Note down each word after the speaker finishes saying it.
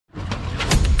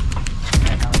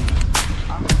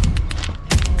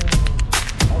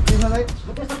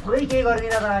त्यस्तो पुरै केही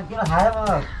गर्दिन त किन थाहा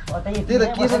म त्यही त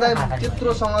के छ दाइ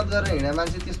त्यत्रो संगत गरेर हिँडे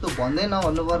मान्छे त्यस्तो भन्दै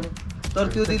नभन्नु पर्ने तर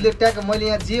त्यो दिदीले ट्याक मैले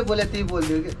यहाँ जे बोले त्यही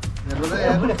बोल्दियो कि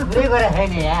पुरै गरे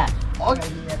छैन यहाँ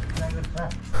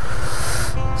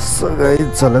सबै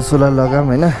झलासुला लगाम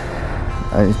होइन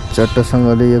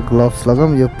चट्टसँगले यो ग्लोभ्स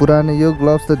लगाऊँ यो पुरानो यो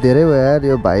ग्लोभ्स त धेरै भयो यार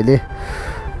यो भाइले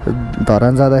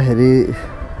धरान जाँदाखेरि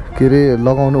के अरे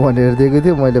लगाउनु भनेर दिएको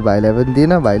थियो मैले भाइलाई पनि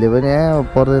दिइनँ भाइले पनि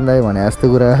पर्दैन दाइ भने जस्तो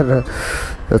कुरा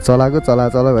चलाएको चला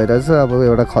भइरहेछ अब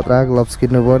एउटा खतरा ग्लोभ्स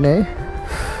किन्नुपर्ने है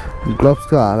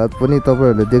ग्लोभ्सको हालत पनि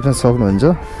तपाईँहरूले देख्न सक्नुहुन्छ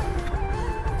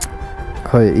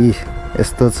खै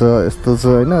यस्तो छ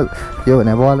होइन यो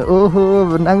भने बल ओहो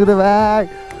नाङ्गु त भाइ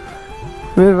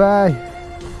मेरो भाइ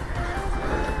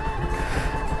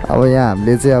अब यहाँ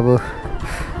हामीले चाहिँ अब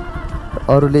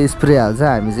अरूले स्प्रे हाल्छ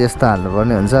हामी चाहिँ यस्तो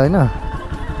हाल्नुपर्ने हुन्छ होइन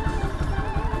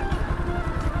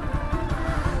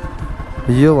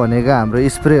यो भनेको हाम्रो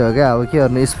स्प्रे हो क्या अब के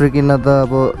गर्नु स्प्रे किन्न त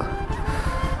अब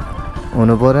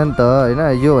हुनु पऱ्यो नि त होइन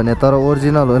यो भने तर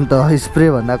ओरिजिनल हो नि त स्प्रे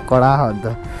भन्दा कडा हो नि त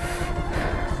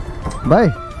भाइ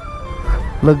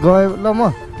ल गयो ल म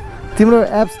तिम्रो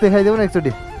एप्स देखाइदेऊ न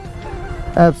एकचोटि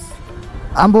एप्स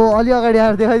आम्बो अलि अगाडि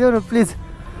आएर देखाइदेऊ न प्लिज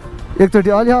एकचोटि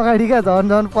अलि अगाडि क्या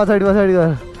झन् पछाडि गरेर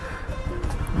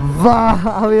वाह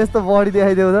अब यस्तो बडी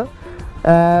देखाइदेऊ त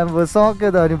अब सक्यो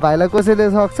त अनि भाइलाई कसैले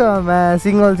सक्छ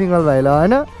सिङ्गल भाइलाई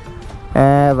होइन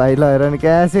भाइ ल हेर नि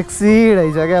क्या सेक्सी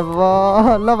रहेछ क्या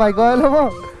ल भाइ गयो ल म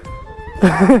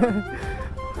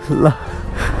ल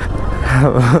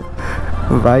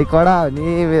भाइ कडा हो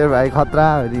नि मेरो भाइ खतरा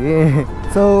हो नि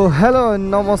सो हेलो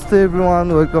नमस्ते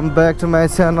everyone welcome back to my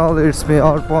channel it's me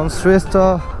Arpan Shrestha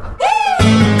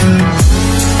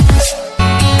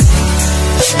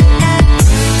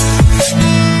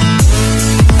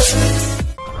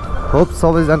hope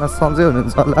सबैजना सन्चै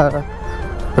हुनुहुन्छ होला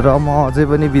र म अझै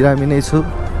पनि बिरामी नै छु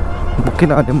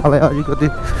किनभने मलाई अलिकति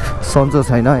सन्चो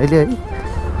छैन अहिले है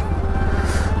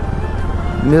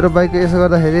मेरो बाइक यसो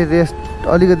गर्दाखेरि रेस्ट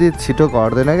अलिकति छिटो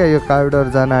घट्दैन क्या यो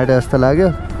कार्बोरेटर जान आँटे जस्तो लाग्यो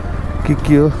के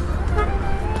हो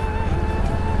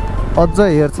अझ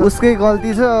हेर्छ उसकै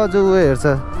गल्ती छ अझ ऊ हेर्छ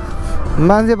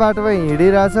मान्छे बाटोमा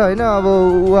हिँडिरहेछ होइन अब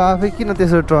ऊ आफै किन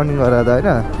त्यसो टर्निङ गरेर त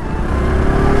होइन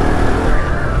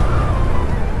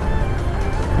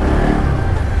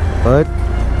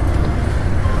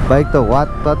बाइक त वात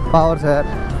पावर छ यार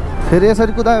फेरि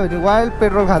यसरी कुदायो भने वाइल्ड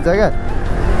पेट्रोल खान्छ क्या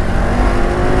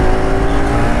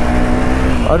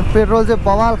अनि पेट्रोल चाहिँ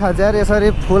बवाल खान्छ यार यसरी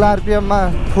फुल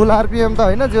आरपिएम त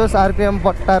होइन जोस् आरपिएम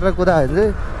बट्टाएर कुदायो भने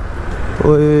चाहिँ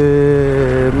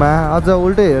ओएमा अझ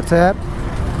उल्टै हेर्छ यार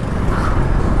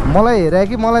मलाई हेरे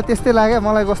कि मलाई त्यस्तै लाग्यो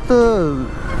मलाई कस्तो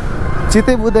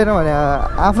चित्तै बुझ्दैन भने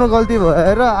आफ्नो गल्ती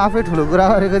भएर आफै ठुलो कुरा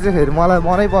गरेको चाहिँ फेरि मलाई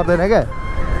मनै पर्दैन क्या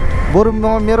बरु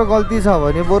मेरो गल्ती छ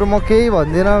भने बरु म केही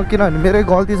भन्दिनँ किनभने मेरै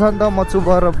गल्ती छ नि त म चुप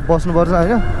गरेर बस्नुपर्छ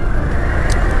होइन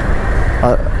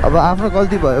अब आफ्नो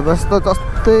गल्ती भएपछि त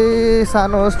जस्तै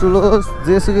सानो होस् ठुलो होस्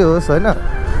जेसुकै होस् होइन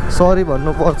सरी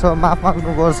भन्नुपर्छ माफ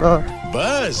माग्नुपर्छ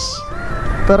बस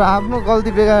तर आफ्नो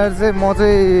गल्ती बेगाएर चाहिँ म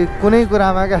चाहिँ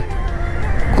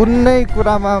कुनै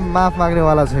कुरामा माफ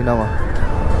माग्नेवाला छुइनँ म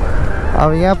अब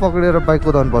यहाँ पक्रिएर बाइक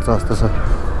कुदाउनु पर्छ जस्तो छ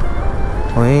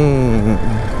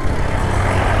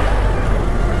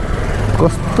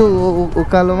कस्तो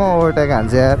उकालोमा ओभरटेक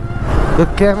हान्छ यार यो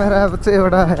क्यामेरा चाहिँ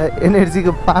एउटा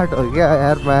एनर्जीको पार्ट हो क्या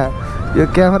यारमा यो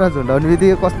क्यामेरा झुन्डाउने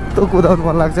बित्तिकै कस्तो कुदाउनु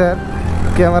मन लाग्छ यार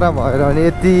क्यामेरा भएर भने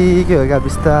यतिकै हो क्या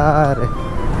बिस्तारै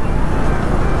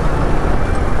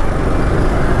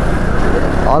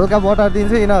हल्का बटार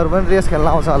दिन्छ यिनीहरू पनि रेस खेल्न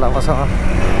आउँछ होला मसँग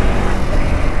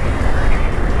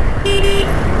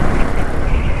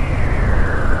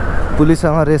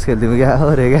पुलिससँग रेस खेलिदिउँ क्या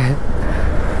अरे क्या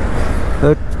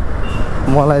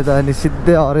मलाई त अनि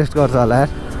सिधै अरेस्ट गर्छ होला यार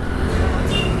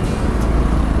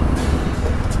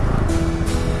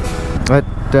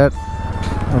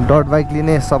डट बाइक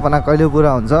लिने सपना कहिले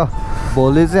पुरा हुन्छ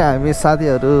भोलि चाहिँ हामी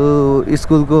साथीहरू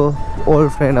स्कुलको ओल्ड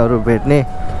फ्रेन्डहरू भेट्ने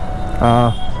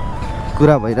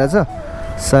कुरा भइरहेछ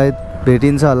सायद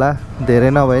भेटिन्छ होला धेरै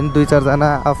नभए पनि 2-4 जना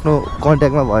आफ्नो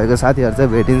कन्ट्याक्टमा भएको साथीहरू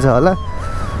चाहिँ भेटिन्छ होला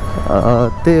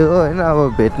त्यही हो होइन अब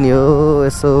भेट्ने हो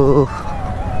यसो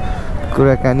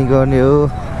कुराकानी गर्ने हो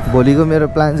भोलिको मेरो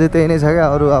प्लान चाहिँ त्यही नै छ क्या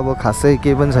अरू अब खासै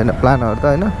केही पनि छैन प्लानहरू त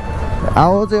होइन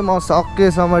अब चाहिँ म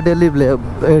सकेसम्म डेली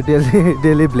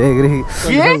भ्लेग्री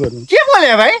के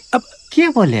बोले भाइ अब के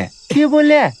बोले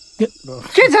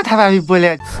के छ थाहा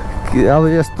बोले अब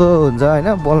यस्तो हुन्छ होइन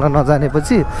बोल्न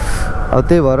नजानेपछि अब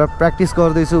त्यही भएर प्र्याक्टिस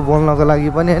गर्दैछु बोल्नको लागि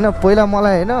पनि होइन पहिला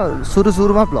मलाई होइन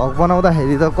सुरुमा भ्लग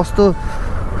बनाउँदाखेरि त कस्तो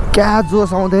क्या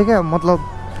जोस आउँथ्यो क्या मतलब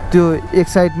त्यो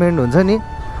एक्साइटमेन्ट हुन्छ नि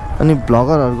अनि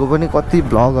भ्लगरहरूको पनि कति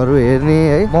भ्लगहरू हेर्ने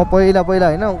है। म पहिला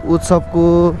होइन उत्सवको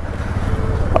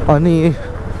अनि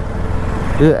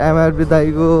यो एमआरपी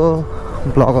दाईको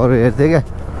भ्लगहरू हेर्थेँ क्या,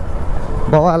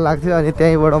 बवाल लाग्थ्यो। अनि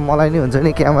त्यहीँबाट मलाई नि हुन्छ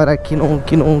नि क्यामेरा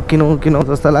किनौँ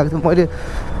जस्तो लाग्थ्यो। मैले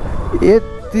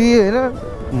यति होइन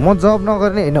म जब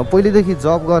नगर्ने होइन, पहिलेदेखि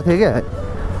जब गर्थेँ क्या,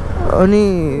 अनि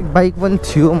बाइक पनि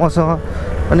थियो मसँग।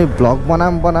 अनि भ्लग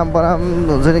बनाम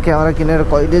हुन्छ नि क्यामेरा किनेर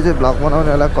कहिले चाहिँ भ्लग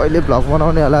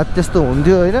बनाउने होला त्यस्तो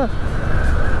हुन्थ्यो होइन।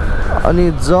 अनि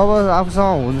जब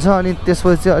आफूसँग हुन्छ अनि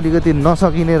त्यसपछि चाहिँ अलिकति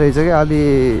नसकिने रहेछ क्या। अलि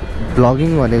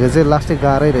भ्लगिङ भनेको चाहिँ लास्टै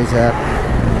गाह्रै रहेछ यार।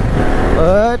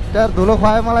 यार धुलो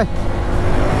खुवायो मलाई।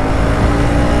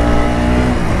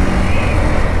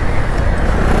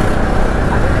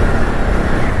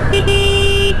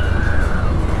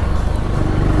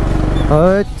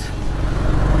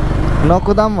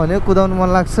 नकुदाम भने कुदाउनु मन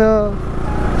लाग्छ,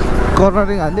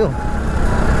 कर्नरिङ हान्दियो।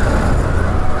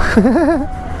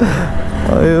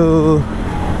 अयो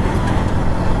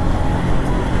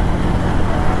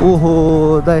ओहो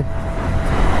दाइ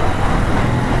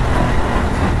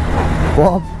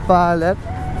बप्पाल यार।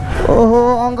 ओहो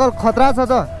अङ्कल खतरा छ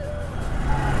त।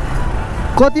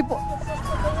 कति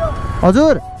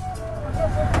हजुर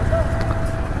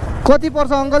कति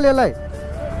पर्छ अङ्कल यसलाई?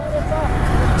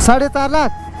 4.5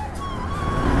 लाख।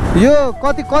 यो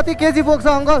कति केजी बोक्छ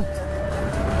अङ्कल?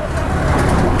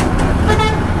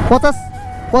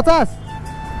 50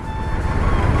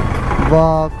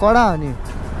 कडा हो नि।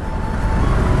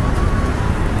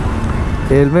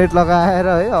 हेलमेट लगाएर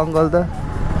है अङ्कल त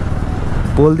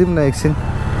बोलिदिउँ न एकछिन।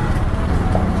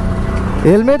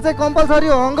 हेलमेट चाहिँ कम्पलसरी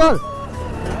हो अङ्कल,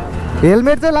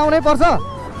 हेलमेट चाहिँ लाउनै पर्छ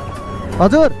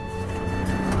हजुर।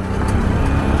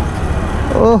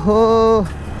 ओहो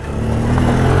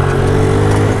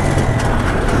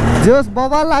जोस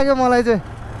बवाल लाग्यो मलाई चाहिँ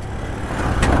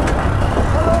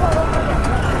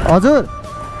हजुर।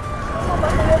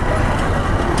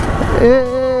 ए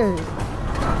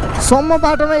सम्म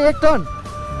बाटोमा 1 टन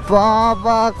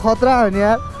बाबा खतरा हो नि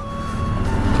यार।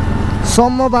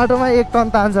 सम्म बाटोमा 1 टन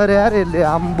तान्छ अरे यार यसले।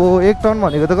 आम्बो 1 टन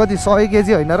भनेको त कति 100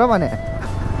 केजी होइन र भने?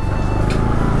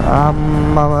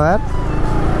 आम्मामा यार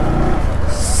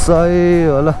सही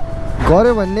होला।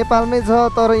 गऱ्यो भने नेपालमै छ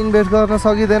तर इन्भेस्ट गर्न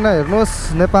सकिँदैन। हेर्नुहोस्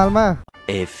नेपालमा।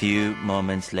 A few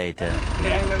moments later.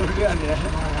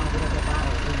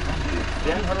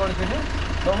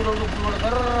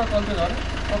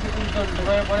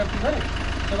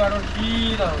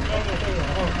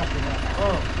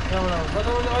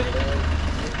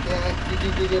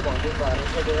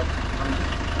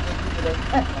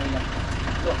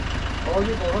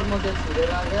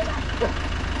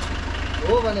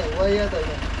 हो भने वया त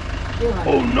होइन।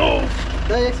 Oh no!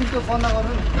 दा एकछिन त्यो बन्द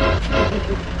गर्नु नि।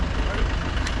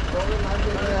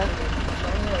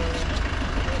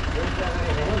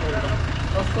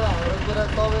 कस्तो हाम्रो कुरा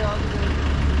तपाईँ अघि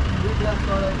 2 ग्लास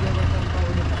चढाइदिएको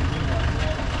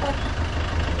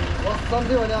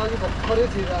सम्झ्यो भने अघि भर्खरै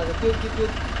छिर्नु आएको त्यो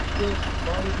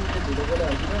ढिलो बोले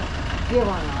होइन के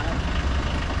भन्नु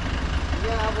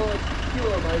यहाँ। अब के हो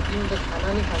भाइ तिमी त खाना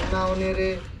नि खान नआउने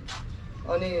रे।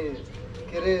 अनि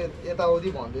के अरे यताउति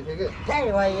भन्दै थियो कि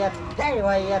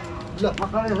ल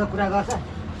कुरा गर्छ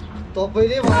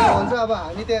तपाईँले भन्छ। अब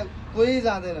हामी त्यहाँ कोही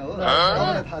जाँदैन हो,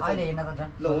 तपाईँलाई थाहा छ।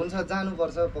 ल हुन्छ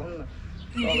जानुपर्छ पाउनु न।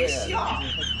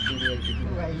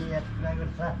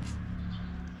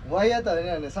 वाया त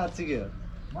होइन साँच्चीकै हो।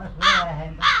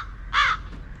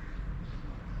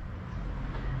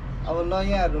 अब न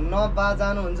यहाँहरू न बा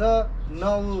जानुहुन्छ न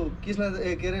ऊ कृष्ण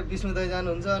के अरे विष्णु दाई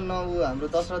जानुहुन्छ न ऊ हाम्रो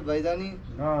दशरथ भाइ जाने।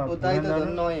 ऊ दाई त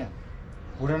झन् नयाँ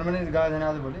भुटान पनि गएको छैन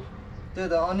आज भोलि। त्यही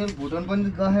त। अनि भुटान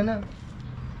पनि गएन।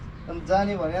 अनि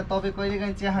जाने भने तपाईँ कहिले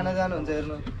काहीँ चिया खान जानुहुन्छ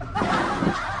हेर्नु।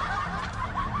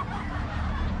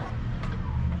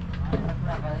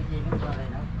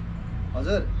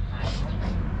 हजुर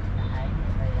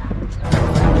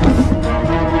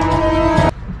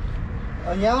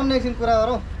यहाँ आउनु एकछिन कुरा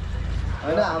गरौँ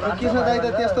होइन। हाम्रो कृष्ण दाई त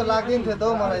त्यस्तो लाग्दैन थियो त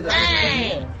हौ मलाई त।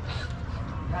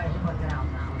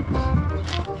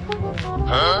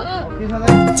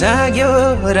 जाग्यो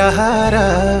रहर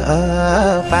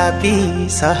पापी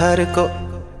शहरको।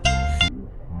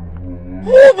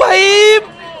 ओ भाई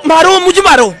मारो मुझे,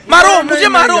 मारो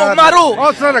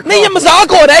नहीं ये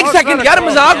मजाक हो रहा है। 1 सेकंड यार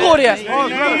मजाक हो रहा है।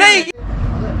 नहीं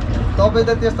तपाईँ त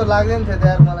त्यस्तो लाग्दैन थियो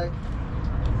यार मलाई।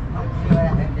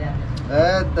 ए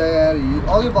त यार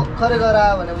अघि भर्खरै गएर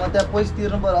आयो भने म त्यहाँ पैसा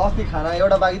तिर्नु पर्यो। अस्ति खाना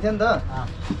एउटा बाँकी थियो नि त।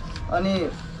 अनि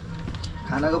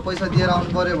खानाको पैसा दिएर आउनु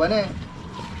पर्यो भने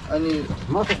अनि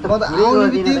म त आउने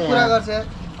बित्तिकै कुरा गर्छ यार।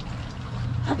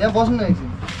 यहाँ बस्नु न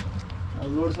एकछिन। अब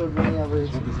लोड सोड पनि अब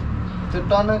त्यो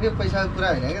टनकै पैसाको कुरा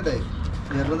होइन क्या दाइ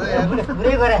हेर्नु त यार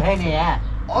पुरै गरे हैन यार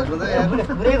हेर्नु त यार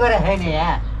पुरै गरे हैन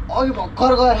यार अघि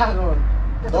भर्खर गएर आएको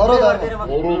दरो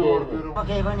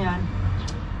केही पनि आन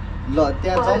ल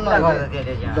त्यहाँ जाउँ न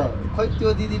ल खोइ त्यो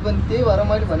दिदी पनि त्यही भएर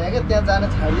मैले भने क्या त्यहाँ जान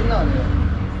छाड्दिनँ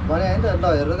भने होइन त ल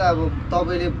हेर्नु त अब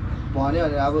तपाईँले भन्यो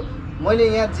भने अब मैले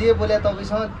यहाँ जे बोले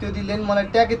तपाईँसँग त्यो दिदीले नि मलाई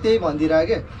ट्याक्कै त्यही भनिदिइरह्यो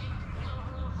क्या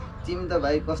तिमी त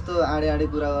भाइ कस्तो आँडे आँडे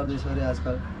कुरा गर्दैछौ अरे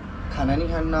आजकल खाना नि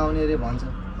खानु नआउने अरे भन्छ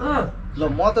ल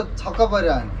म त छक्क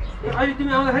परिरहनु अनि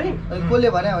कसले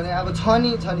भन्यो भने अब छ नि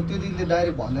त्यो दिदीले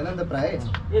डाइरेक्ट भन्दैन नि त प्रायः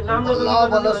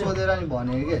बल्ल सोधेर नि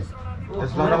भने क्या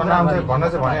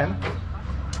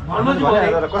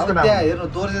त्यहाँ हेर्नु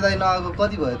दोर्जे दाइ नआएको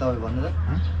कति भयो तपाईँ भन्नु त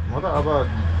म त अब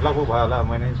लगभग भयो होला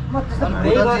महिना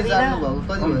जानुभएको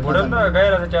कति भयो भुटान त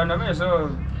गइरहेको छ च्याउनमा यसो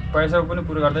पैसा पनि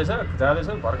पुरो गर्दैछ जाँदैछ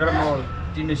भर्खर म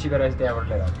चिन्ने सिकाइरहेको त्यहाँबाट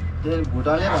लिएर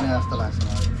भुटानले भने जस्तो लाग्छ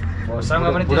सँग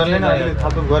पनि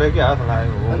थालथुल गरे कि हात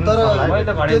लाग्यो तर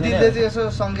त्यो दिदीले चाहिँ यसो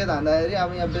सङ्केत हान्दाखेरि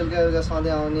अब यहाँ बेलुका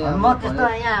सधैँ आउने म त्यस्तो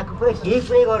यहाँ कोही केही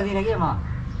पुरै गर्दिनँ कि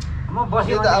म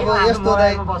बसेँ त अब यस्तो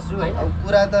दाइ अब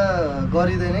कुरा त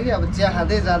गरिँदैन कि अब चिया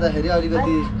खाँदै जाँदाखेरि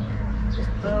अलिकति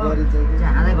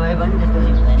खाँदै गयो भने त्यस्तो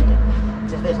हुँदैन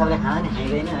त्यस्तै सबले खाँदा नि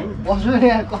खाइँदैन है बस्नु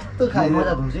यहाँ कस्तो खाइदियो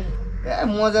मजा धुन्छ ए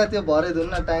मजा त्यो भरे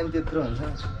धुन्न टाइम त्यत्रो हुन्छ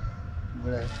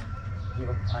बुढा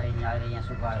यहाँ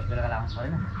सुक्खा बेलुका लाउनु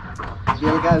परेन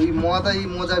बेलुका म त यी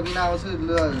मोजा बिना आउँछु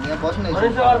ल यहाँ बस्नु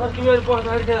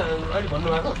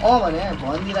भने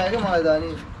भनिदिइरहेको मलाई त अनि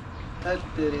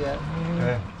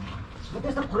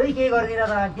त्यस्तो पुरै केही गर्दिनँ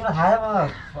त तिमीलाई थाहा छ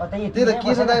म त्यही त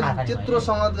के छ दाइ त्यत्रो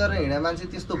सङ्गत गरेर हिँडे मान्छे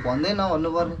त्यस्तो भन्दै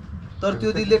नभन्नुपर्ने तर त्यो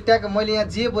दिदीले ट्याक्क मैले यहाँ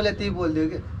जे बोले त्यही बोलिदियो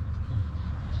कि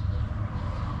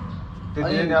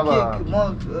म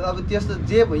अब त्यस्तो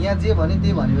जे यहाँ जे भने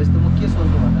त्यही भनेपछि त म के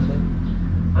सोच्नु भन्दा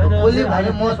कसले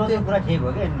भने म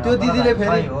त्यो दिदीले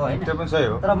फेरि त्यो पनि सही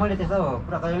हो तर मैले त्यस्तो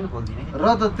कुरा कहिले पनि बोल्दिनँ र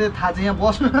त त्यो थाहा चाहिँ यहाँ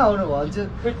बस्नु आउनु भन्छु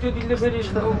त्यो दिदीले फेरि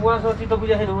उहाँसँग चित्त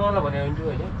बुझाएन उहाँलाई भने हुन्थ्यो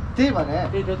होइन त्यही भने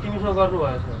त्यही त तिमीसँग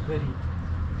गर्नुभएछ फेरि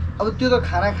अब त्यो त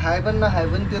खाना खाए पनि नखाए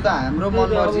पनि त्यो त हाम्रो मन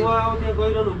मर्जी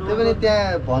त्यो पनि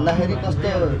त्यहाँ भन्दाखेरि कस्तो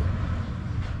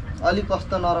अलिक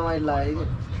कस्तो नरमाइलो लाग्यो कि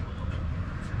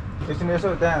एकछिन यसो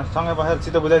त्यहाँ सँगै बसेर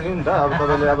चित्त बुझाइदिनु नि त अब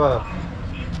तपाईँले अब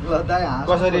ल दाइ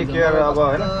कसरी के अब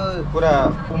होइन पुरा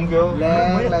उम्क्यो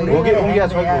उम्किया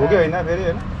छ हो कि होइन फेरि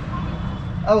होइन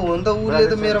अब हुन त उसले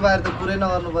त मेरो बारे त कुरै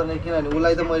नगर्नुपर्ने किनभने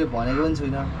उसलाई त मैले भनेको पनि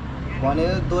छुइनँ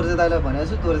भनेको दोर्जे दाइलाई भनेको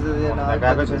छु दोर्जे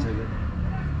दाइ भइसक्यो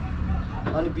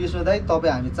अनि विष्णु दाइ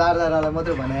तपाईँ हामी चारजनालाई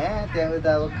मात्रै भने त्यहाँ त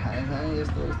अब खाने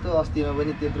यस्तो यस्तो अस्तिमा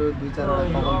पनि त्यत्रो 2-4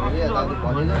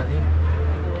 भनेको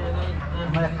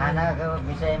मैले खानाको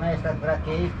विषयमा यस्ता कुरा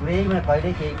केही पुरै मैले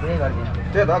कहिल्यै केही पुरै गर्दिनँ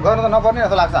त्यही त गर्नु त नपर्ने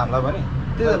जस्तो लाग्छ हामीलाई पनि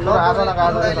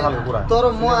तर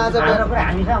म आज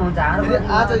हामीसँग हुन्छ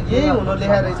आज यही हुनु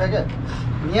लेखाएको रहेछ क्या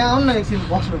यहाँ आउनु न एकछिन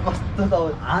बस्नु कस्तो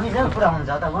तपाईँ हामीसँग कुरा हुन्छ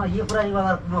त म यो कुरा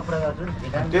म कुरा गर्छु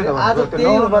आज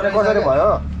त्यही हुनुपर्ने कसरी भयो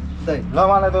दाइ ल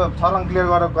मलाई त छलङ क्लियर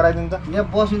गरेर गराइदिनु त यहाँ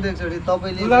बस्नु त एकचोटि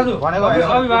तपाईँले भनेको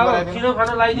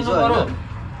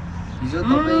हिजो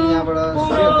तपाईँ यहाँबाट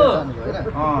जानुभयो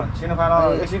होइन छिनो खान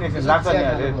एकछिन लाग्छ नि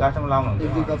अहिले लास्टमा लाउनु हुन्छ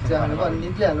 1-2 कप चिया खानुभयो अनि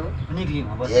निक्लिहाल्नु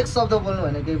एक शब्द बोल्नु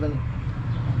भएन केही पनि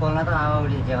बोल्न त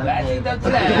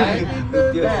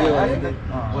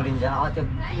बोलिन्छ त्यो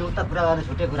एउटा कुरा गर्नु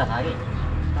छुट्टै कुरा छ कि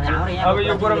अब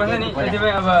यो कुरा भन्दा नि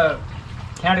यतिमै अब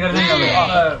ख्याट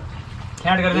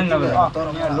गर्दैन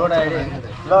लोड आयो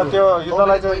ल त्यो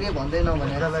युद्धलाई चाहिँ भन्दै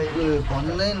नभनेर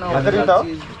भन्दै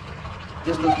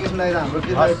त्यस्तो कृष्ण हाम्रो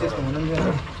कृष्ण त्यस्तो हुनु नि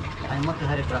म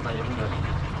त्यसरी कुरा कहिले पनि गर्दिनँ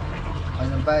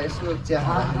होइन बा यसो चिया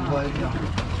खाँदाखेरि गयो थियो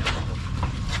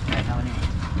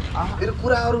फेरि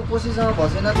कुराहरू कसैसँग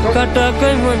भसेन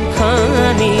कटकै मन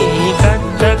खानी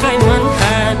कटकै मन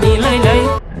खानी लै लै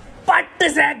पट्ट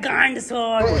से गाण्ड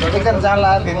सोड एकदम जान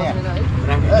लाग्यो नि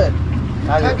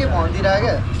ठ्याक्कै भनिदिइरहेको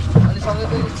क्या अनि सँगै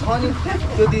पनि छ नि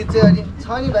त्यो दिदी चाहिँ अनि छ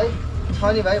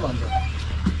नि भाइ भन्छ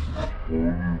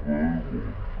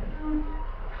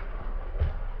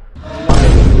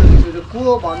को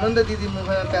भन्नु नि त दिदी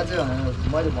मुखमा प्याचै भनेर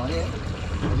मैले भनेँ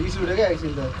रिस उठ्यो क्या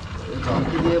एकछिन त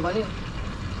झर्किदिए पनि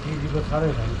दिदीको सबै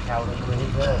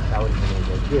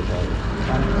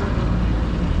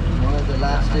मलाई त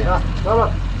लास्ट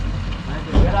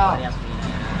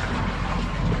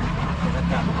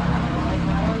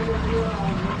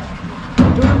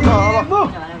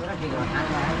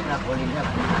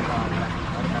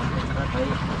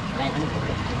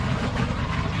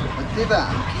त्यही त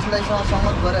कृष्णलाई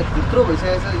सङ्गत गरेर भित्रो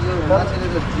भइसकेको छ यो मान्छेले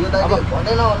त यो दाइले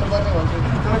भन्दै नभन्नुपर्ने भन्छ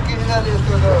तर कृष्णले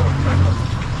यस्तो त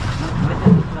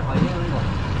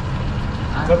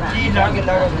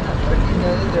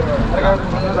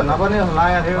नपर्ने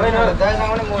लाया थियो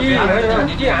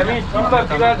हामी टिममा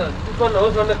विवाद उत्पन्न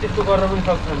होस् भनेर त्यस्तो गर्न पनि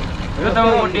सक्छौँ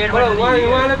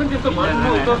उहाँले पनि त्यस्तो भन्नु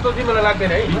जस्तो चाहिँ मलाई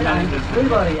लाग्दैन है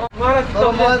मलाई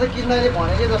त किन्नाले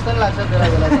भनेकै जस्तो नि लाग्छ बेला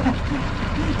बेला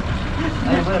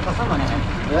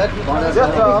अब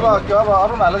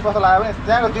अरूहरूले कस्तो लाग्यो भने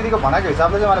त्यहाँको दिदीको भनेको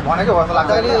हिसाबले चाहिँ मलाई भनेको जस्तो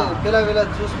लाग्छ बेला बेला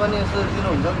जुस पनि यसो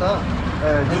दिनुहुन्छ नि त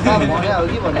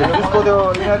उसको त्यो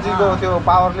इनर्जीको त्यो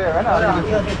पावरले होइन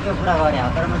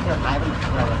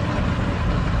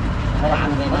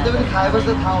त्यो पनि खाएपछि त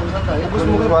थाहा हुन्छ नि त मुखुस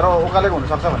भएर उकालेको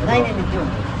हुनसक्छ भने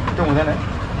त्यो हुँदैन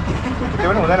त्यो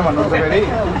पनि हुँदैन भन्नुहुन्छ फेरि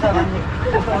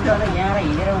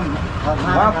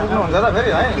उहाँ पुग्नुहुन्छ त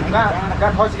फेरि है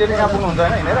कहाँ फसिकेले कहाँ पुग्नुहुन्छ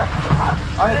होइन हिँडेर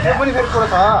अनि त्यो पनि फेरि कुरो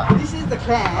छ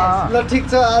ल ठिक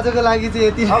छ आजको लागि चाहिँ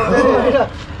यति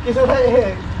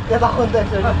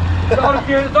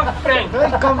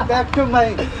कम ब्याक टु माई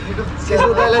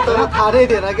दाइलाई तर थाहा नै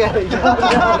थिएन क्या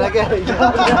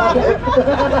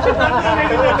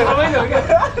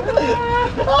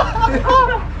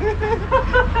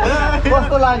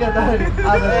कस्तो लाग्यो त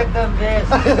आज एकदम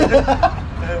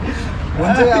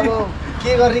हुन्छ अब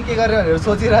के गर्ने भनेर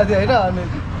सोचिरहेको थिएँ होइन अनि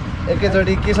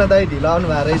एकैचोटि के छ दाइ ढिलो आउनु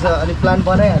भएको रहेछ अनि प्लान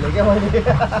बनाइहालेँ क्या मैले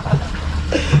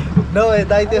नभए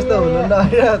दाइ त्यस्तो हुनुहुन्न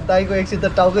होइन दाइको एकछिन त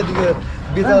टाउकै दियो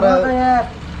बिचरा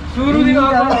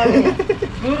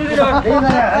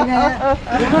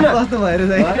कस्तो भएर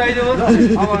दाइ अब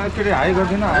एकचोटि हाई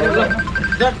गर्दिनँ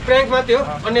प्र्याङ्क मात्रै हो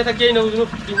अन्यथा केही नबुझ्नु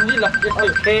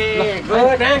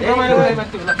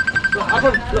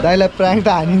दाइलाई प्र्याङ्क त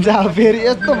हानिन्छ अब फेरि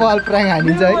यस्तो बल प्र्याङ्क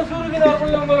हानिन्छ है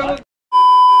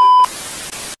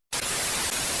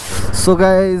सो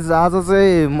गाइज आज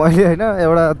चाहिँ मैले होइन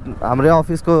एउटा हाम्रै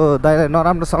अफिसको दाइलाई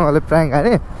नराम्रोसँगले प्र्याङ्क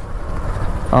हानेँ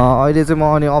अहिले चाहिँ म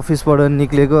अनि अफिसबाट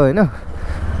निक्लेको होइन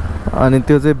अनि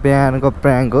त्यो चाहिँ बिहानको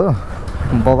प्र्याङ्क हो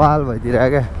बवाल भइदिरहेको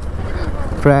क्या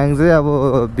प्र्याङ्क चाहिँ अब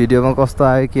भिडियोमा कस्तो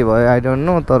आयो के भयो आई डोन्ट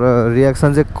नो तर रियाक्सन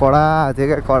चाहिँ कडा थियो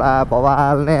क्या कडा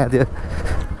बवाल नै आएको थियो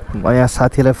म यहाँ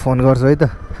साथीलाई फोन गर्छु है त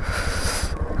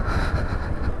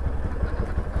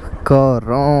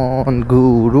करण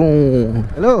गुरुङ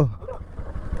हेलो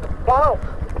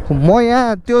म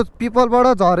यहाँ त्यो पिपलबाट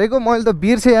झरेको मैले त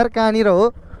बिर्सेँ यार कहाँनिर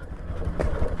हो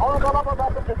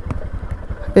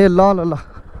ए ल ल ल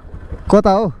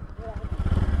कता हो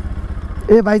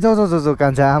ए भाइ जाऊ जाऊ जाऊ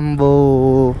कान्छा आम्बो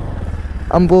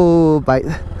आम्बो भाइ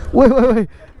ओ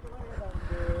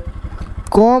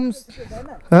कम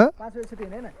 5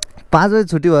 बजे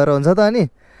छुट्टी भएर हुन्छ त अनि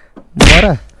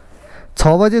मरा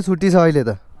 6 बजे छुट्टी छ अहिले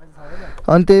त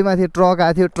अनि त्यही माथि ट्रक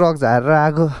आएको थियो ट्रक झारेर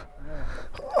आएको